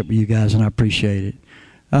fellowship with you guys, and I appreciate it.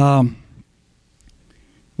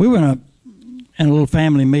 We were in a little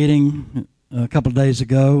family meeting a couple of days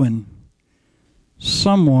ago, and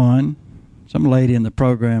some lady in the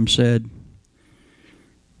program said,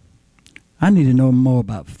 I need to know more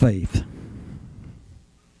about faith.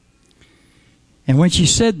 And when she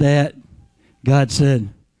said that, God said,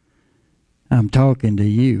 I'm talking to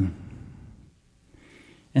you.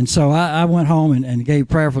 And so I went home and gave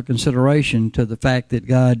prayerful consideration to the fact that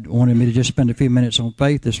God wanted me to just spend a few minutes on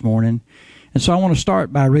faith this morning. And so I want to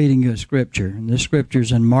start by reading you a scripture. And this scripture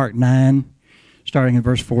is in Mark 9, starting in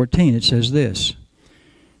verse 14. It says this.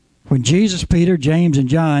 When Jesus, Peter, James, and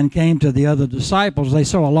John came to the other disciples, they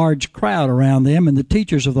saw a large crowd around them and the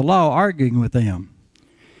teachers of the law arguing with them.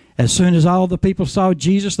 As soon as all the people saw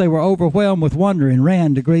Jesus, they were overwhelmed with wonder and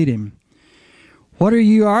ran to greet him. What are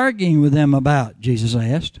you arguing with them about? Jesus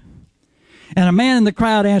asked. And a man in the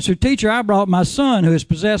crowd answered, Teacher, I brought my son who is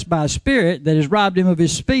possessed by a spirit that has robbed him of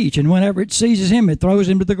his speech. And whenever it seizes him, it throws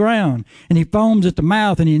him to the ground. And he foams at the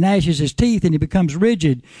mouth and he gnashes his teeth and he becomes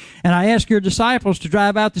rigid. And I asked your disciples to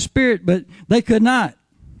drive out the spirit, but they could not.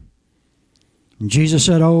 And Jesus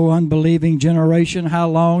said, O unbelieving generation, how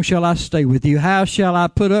long shall I stay with you? How shall I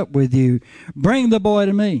put up with you? Bring the boy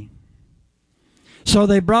to me. So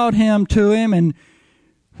they brought him to him, and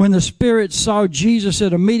when the spirit saw Jesus,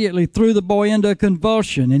 it immediately threw the boy into a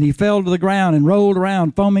convulsion, and he fell to the ground and rolled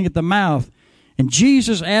around, foaming at the mouth. And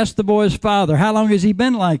Jesus asked the boy's father, how long has he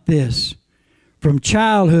been like this? From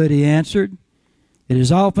childhood, he answered. It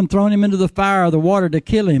has often thrown him into the fire or the water to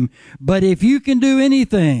kill him. But if you can do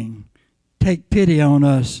anything, take pity on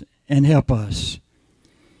us and help us.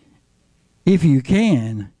 If you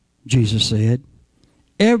can, Jesus said,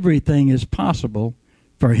 everything is possible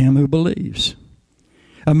for him who believes.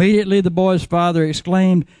 Immediately the boy's father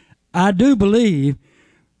exclaimed, I do believe,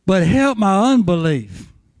 but help my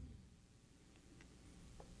unbelief.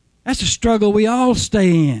 That's a struggle we all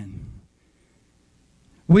stay in.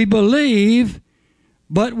 We believe,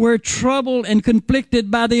 but we're troubled and conflicted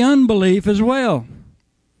by the unbelief as well.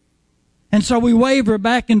 And so we waver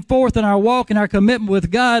back and forth in our walk and our commitment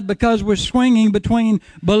with God because we're swinging between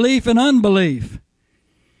belief and unbelief.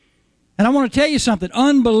 And I want to tell you something.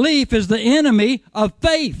 Unbelief is the enemy of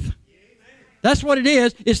faith. That's what it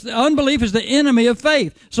is. Unbelief is the enemy of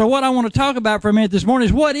faith. So what I want to talk about for a minute this morning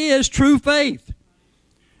is what is true faith?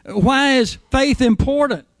 Why is faith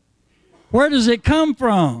important? Where does it come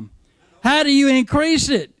from? How do you increase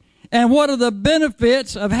it? And what are the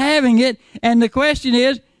benefits of having it? And the question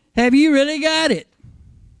is, have you really got it?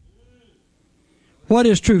 What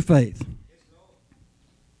is true faith?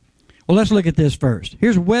 Well, let's look at this first.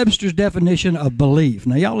 Here's Webster's definition of belief.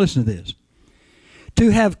 Now, y'all listen to this. To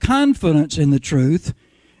have confidence in the truth,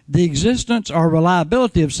 the existence or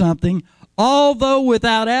reliability of something, although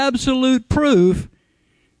without absolute proof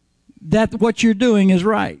that what you're doing is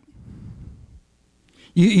right.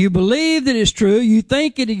 You believe that it's true, you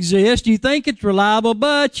think it exists, you think it's reliable,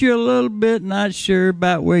 but you're a little bit not sure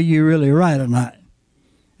about whether you're really right or not.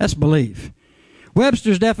 That's belief.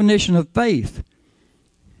 Webster's definition of faith.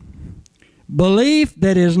 Belief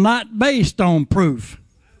that is not based on proof.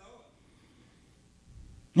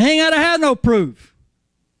 You ain't got to have no proof.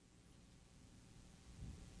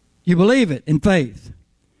 You believe it in faith.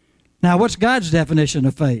 Now, what's God's definition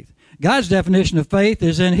of faith? God's definition of faith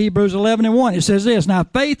is in Hebrews 11:1. It says this, now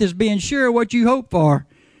faith is being sure of what you hope for,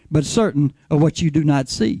 but certain of what you do not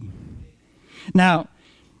see. Now,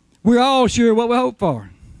 we're all sure what we hope for.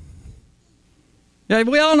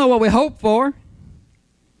 We all know what we hope for.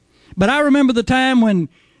 But I remember the time when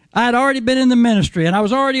I had already been in the ministry and I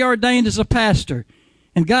was already ordained as a pastor.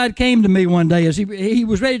 And God came to me one day as he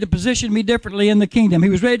was ready to position me differently in the kingdom. He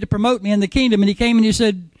was ready to promote me in the kingdom. And he came and he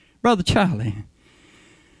said, Brother Charlie,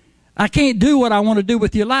 I can't do what I want to do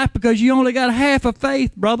with your life because you only got half of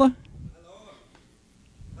faith, brother.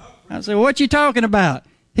 I said, what you talking about?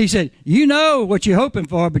 He said, you know what you're hoping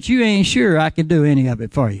for, but you ain't sure I can do any of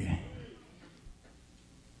it for you.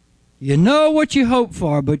 You know what you hope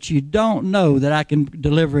for, but you don't know that I can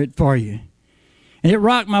deliver it for you. And it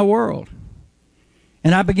rocked my world.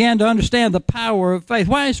 And I began to understand the power of faith.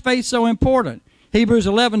 Why is faith so important? Hebrews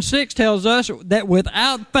 11:6 tells us that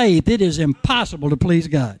without faith, it is impossible to please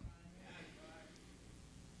God.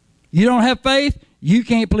 You don't have faith, you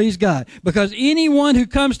can't please God. Because anyone who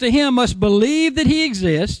comes to him must believe that he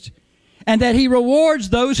exists and that he rewards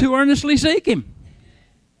those who earnestly seek him.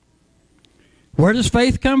 Where does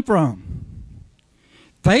faith come from?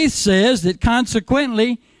 Faith says that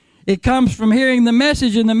consequently it comes from hearing the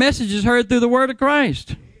message, and the message is heard through the word of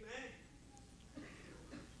Christ.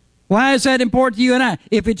 Why is that important to you and I?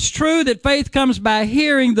 If it's true that faith comes by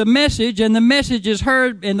hearing the message and the message is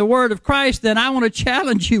heard in the word of Christ, then I want to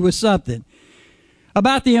challenge you with something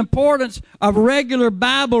about the importance of regular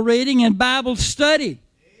Bible reading and Bible study.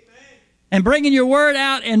 And bringing your word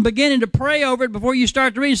out and beginning to pray over it before you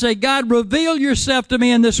start to read. Say, God, reveal yourself to me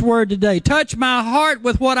in this word today. Touch my heart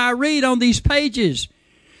with what I read on these pages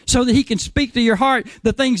so that he can speak to your heart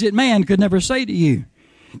the things that man could never say to you.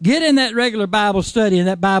 Get in that regular Bible study and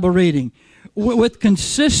that Bible reading with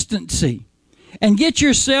consistency. And get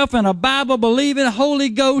yourself in a Bible-believing, Holy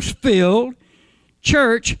Ghost-filled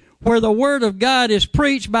church where the Word of God is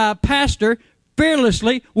preached by a pastor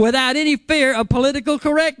fearlessly without any fear of political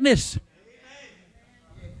correctness.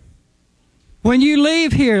 When you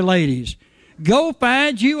leave here, ladies, go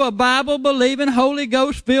find you a Bible-believing, Holy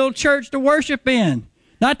Ghost-filled church to worship in.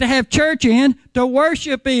 Not to have church in, to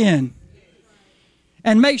worship in.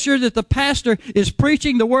 And make sure that the pastor is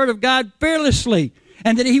preaching the Word of God fearlessly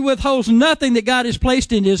and that he withholds nothing that God has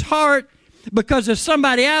placed in his heart, because there's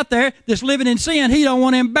somebody out there that's living in sin he don't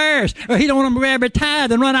want to embarrass, or he don't want to grab a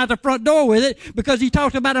tithe and run out the front door with it because he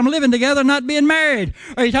talked about them living together not being married,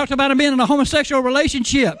 or he talked about them being in a homosexual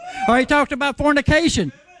relationship, or he talked about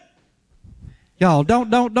fornication. Y'all, don't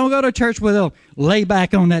go to church where they'll lay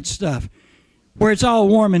back on that stuff, where it's all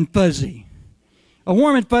warm and fuzzy. A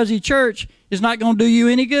warm and fuzzy church is not going to do you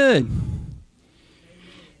any good.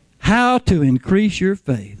 How to increase your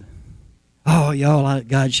faith. Oh, y'all,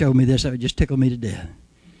 God showed me this. That would just tickle me to death.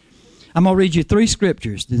 I'm going to read you 3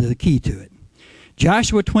 scriptures that are the key to it.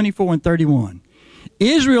 Joshua 24:31.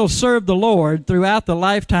 Israel served the Lord throughout the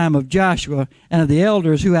lifetime of Joshua and of the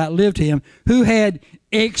elders who outlived him, who had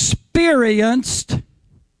experienced,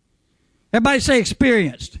 everybody say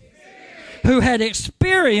experienced, who had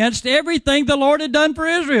experienced everything the Lord had done for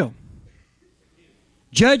Israel.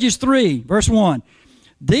 Judges 3, verse 1.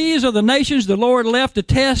 These are the nations the Lord left to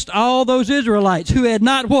test all those Israelites who had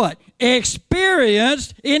not what?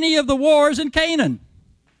 Experienced any of the wars in Canaan.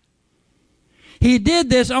 He did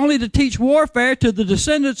this only to teach warfare to the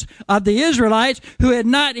descendants of the Israelites who had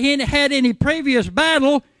not had any previous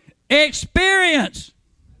battle experience.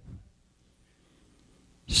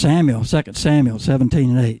 Samuel, 2 Samuel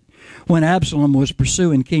 17 and 8. When Absalom was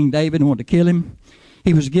pursuing King David and wanted to kill him,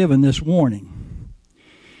 he was given this warning.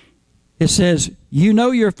 It says, you know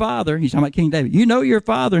your father, he's talking about King David, you know your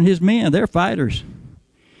father and his men, they're fighters.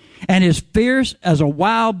 And is fierce as a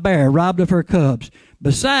wild bear robbed of her cubs.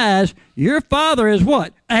 Besides, your father is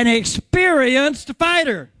what? An experienced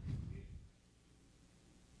fighter.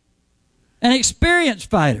 An experienced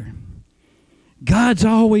fighter. God's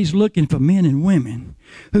always looking for men and women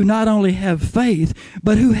who not only have faith,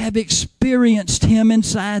 but who have experienced Him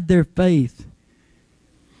inside their faith.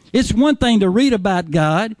 It's one thing to read about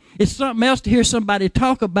God. It's something else to hear somebody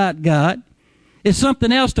talk about God. It's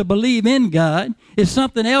something else to believe in God. It's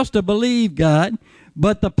something else to believe God.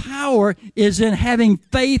 But the power is in having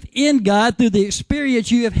faith in God through the experience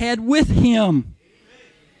you have had with Him.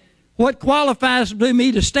 What qualifies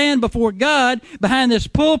me to stand before God behind this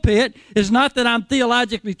pulpit is not that I'm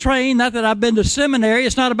theologically trained, not that I've been to seminary.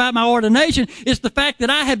 It's not about my ordination. It's the fact that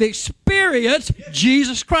I have experienced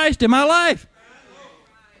Jesus Christ in my life.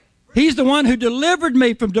 He's the one who delivered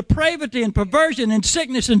me from depravity and perversion and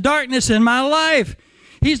sickness and darkness in my life.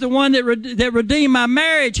 He's the one that redeemed my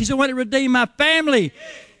marriage. He's the one that redeemed my family.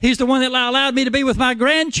 He's the one that allowed me to be with my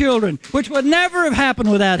grandchildren, which would never have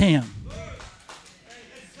happened without Him.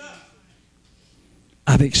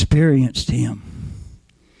 I've experienced Him.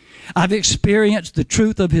 I've experienced the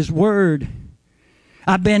truth of His Word.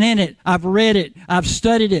 I've been in it. I've read it. I've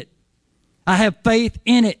studied it. I have faith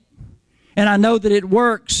in it. And I know that it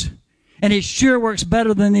works. And it sure works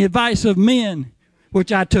better than the advice of men,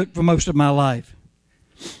 which I took for most of my life.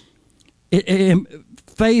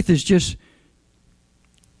 Faith is just,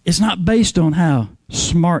 it's not based on how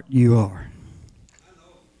smart you are.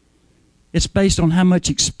 It's based on how much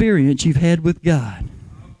experience you've had with God.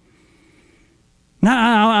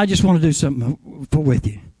 Now, I just want to do something with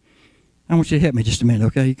you. I want you to help me just a minute,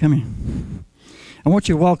 okay? You come here. I want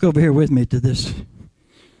you to walk over here with me to this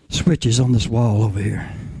switches on this wall over here.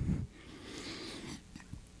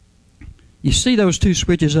 You see those two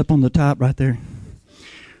switches up on the top right there?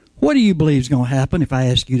 What do you believe is going to happen if I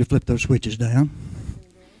ask you to flip those switches down?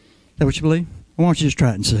 Is that what you believe? Why don't you just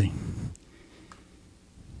try it and see?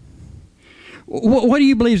 What do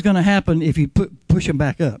you believe is going to happen if you push them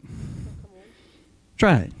back up?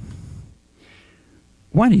 Try it.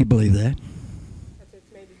 Why do you believe that?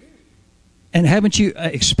 And haven't you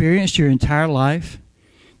experienced your entire life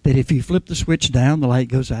that if you flip the switch down, the light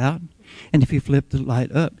goes out, and if you flip the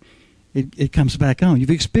light up, it comes back on? You've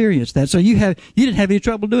experienced that. So you didn't have any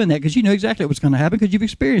trouble doing that because you knew exactly what was going to happen because you've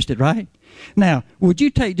experienced it, right? Now, would you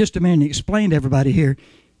take just a minute and explain to everybody here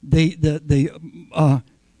the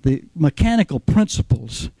mechanical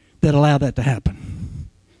principles that allow that to happen?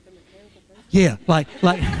 Yeah, like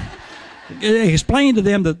explain to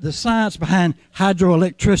them the science behind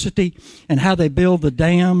hydroelectricity and how they build the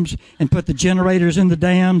dams and put the generators in the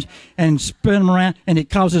dams and spin them around and it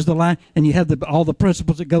causes the line and you have all the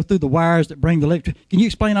principles that go through the wires that bring the electric. Can you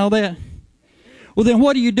explain all that? Well, then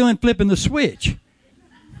what are you doing flipping the switch?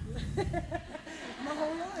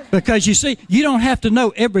 Because you see, you don't have to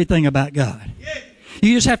know everything about God.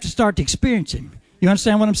 You just have to start to experience Him. You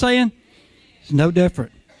understand what I'm saying? It's no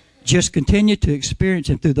different. Just continue to experience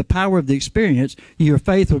Him. Through the power of the experience, your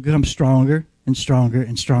faith will become stronger and stronger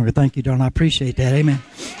and stronger. Thank you, Don. I appreciate that. Amen.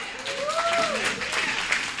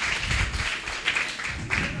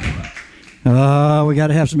 Oh, we got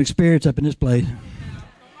to have some experience up in this place.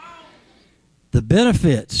 The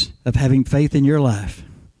benefits of having faith in your life.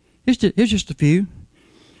 Here's just a few.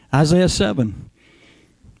 Isaiah 7.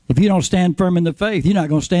 If you don't stand firm in the faith, you're not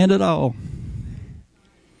going to stand at all.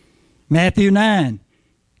 Matthew 9.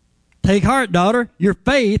 Take heart, daughter, your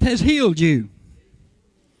faith has healed you.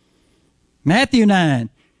 Matthew 9.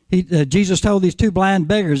 Jesus told these two blind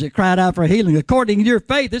beggars that cried out for healing, according to your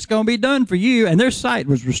faith, it's going to be done for you, and their sight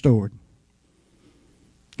was restored.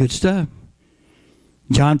 Good stuff.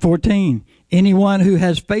 John 14. Anyone who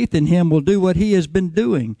has faith in Him will do what He has been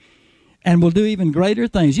doing and will do even greater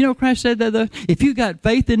things. You know, Christ said that, if you got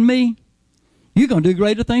faith in me, you're going to do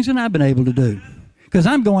greater things than I've been able to do. because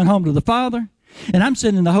I'm going home to the Father. And I'm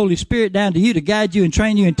sending the Holy Spirit down to you to guide you and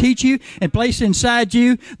train you and teach you and place inside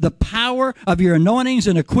you the power of your anointings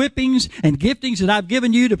and equippings and giftings that I've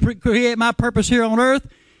given you to create my purpose here on earth.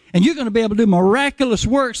 And you're going to be able to do miraculous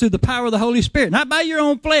works through the power of the Holy Spirit, not by your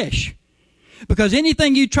own flesh. Because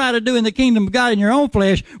anything you try to do in the kingdom of God in your own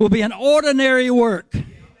flesh will be an ordinary work.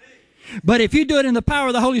 But if you do it in the power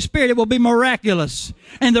of the Holy Spirit, it will be miraculous.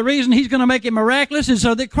 And the reason he's going to make it miraculous is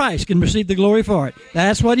so that Christ can receive the glory for it.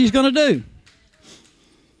 That's what he's going to do.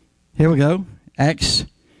 Here we go. Acts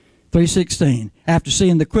 3:16. After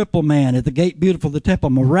seeing the crippled man at the gate beautiful of the temple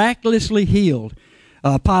miraculously healed,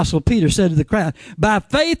 Apostle Peter said to the crowd, by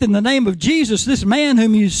faith in the name of Jesus, this man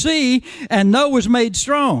whom you see and know was made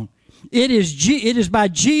strong. It is by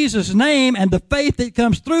Jesus' name and the faith that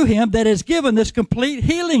comes through him that has given this complete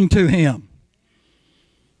healing to him.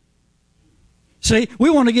 See, we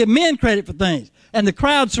want to give men credit for things. And the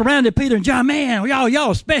crowd surrounded Peter and John. Man,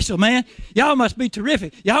 y'all special, man. Y'all must be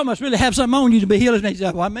terrific. Y'all must really have something on you to be healed. And he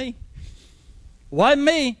said, why me? Why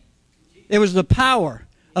me? It was the power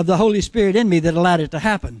of the Holy Spirit in me that allowed it to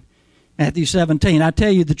happen. Matthew 17. I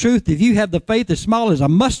tell you the truth, if you have the faith as small as a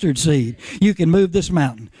mustard seed, you can move this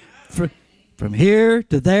mountain. From here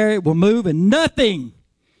to there it will move, and nothing,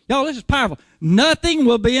 y'all, this is powerful, nothing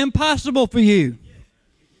will be impossible for you.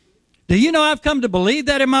 Do you know I've come to believe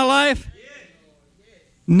that in my life?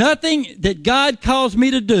 Nothing that God calls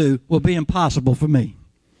me to do will be impossible for me.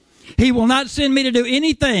 He will not send me to do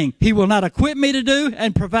anything He will not equip me to do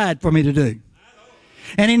and provide for me to do.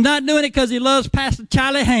 And He's not doing it because He loves Pastor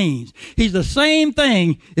Charlie Haynes. He's the same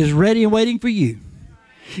thing, is ready and waiting for you.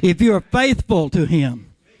 If you are faithful to Him,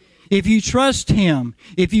 if you trust Him,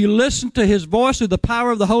 if you listen to His voice through the power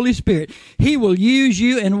of the Holy Spirit, He will use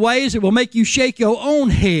you in ways that will make you shake your own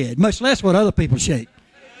head, much less what other people shake.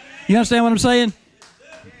 You understand what I'm saying?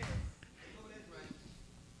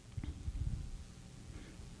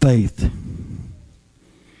 Faith.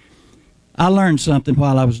 I learned something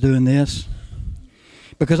while I was doing this.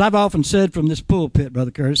 Because I've often said from this pulpit,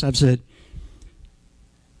 Brother Curtis, I've said,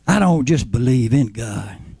 I don't just believe in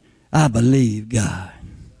God. I believe God.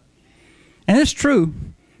 And it's true,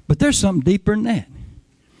 but there's something deeper than that.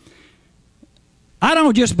 I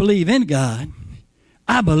don't just believe in God.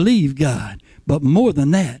 I believe God. But more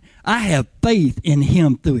than that, I have faith in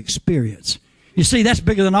Him through experience. You see, that's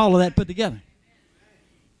bigger than all of that put together.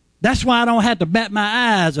 That's why I don't have to bat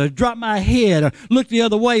my eyes or drop my head or look the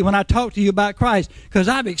other way when I talk to you about Christ, because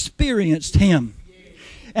I've experienced Him.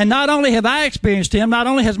 And not only have I experienced Him, not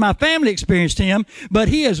only has my family experienced Him, but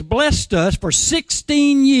He has blessed us for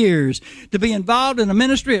 16 years to be involved in a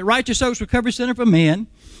ministry at Righteous Oaks Recovery Center for Men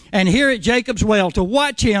and here at Jacob's Well, to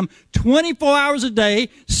watch Him 24 hours a day,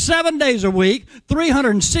 7 days a week,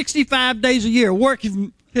 365 days a year, work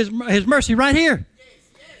His mercy right here.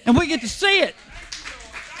 And we get to see it.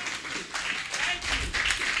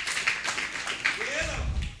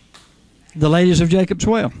 The ladies of Jacob's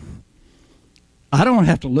Well. I don't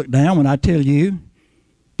have to look down when I tell you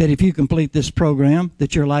that if you complete this program,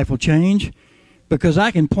 that your life will change, because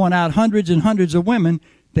I can point out hundreds and hundreds of women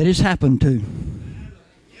that it's happened to.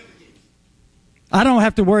 I don't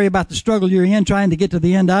have to worry about the struggle you're in trying to get to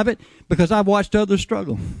the end of it, because I've watched others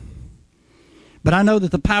struggle. But I know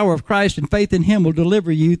that the power of Christ and faith in Him will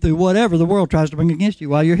deliver you through whatever the world tries to bring against you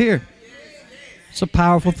while you're here. It's a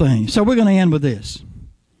powerful thing. So we're going to end with this.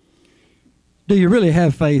 Do you really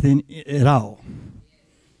have faith in it at all?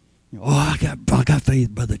 Oh, I got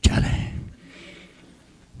faith, Brother Charlie.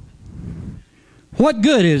 What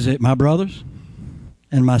good is it, my brothers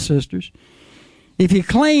and my sisters, if you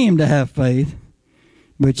claim to have faith,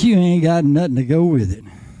 but you ain't got nothing to go with it?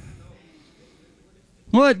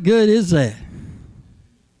 What good is that?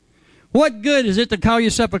 What good is it to call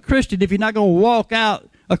yourself a Christian if you're not going to walk out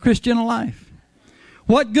a Christian life?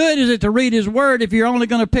 What good is it to read His Word if you're only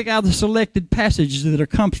going to pick out the selected passages that are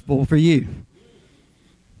comfortable for you?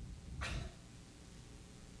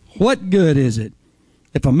 What good is it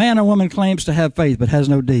if a man or woman claims to have faith but has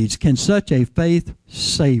no deeds? Can such a faith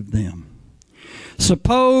save them?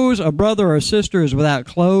 Suppose a brother or a sister is without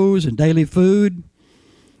clothes and daily food,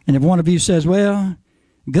 and if one of you says, well,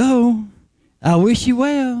 go, I wish you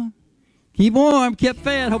well, keep warm, keep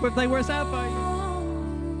fed, hope everything works out for you.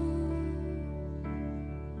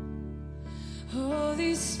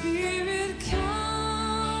 Holy Spirit.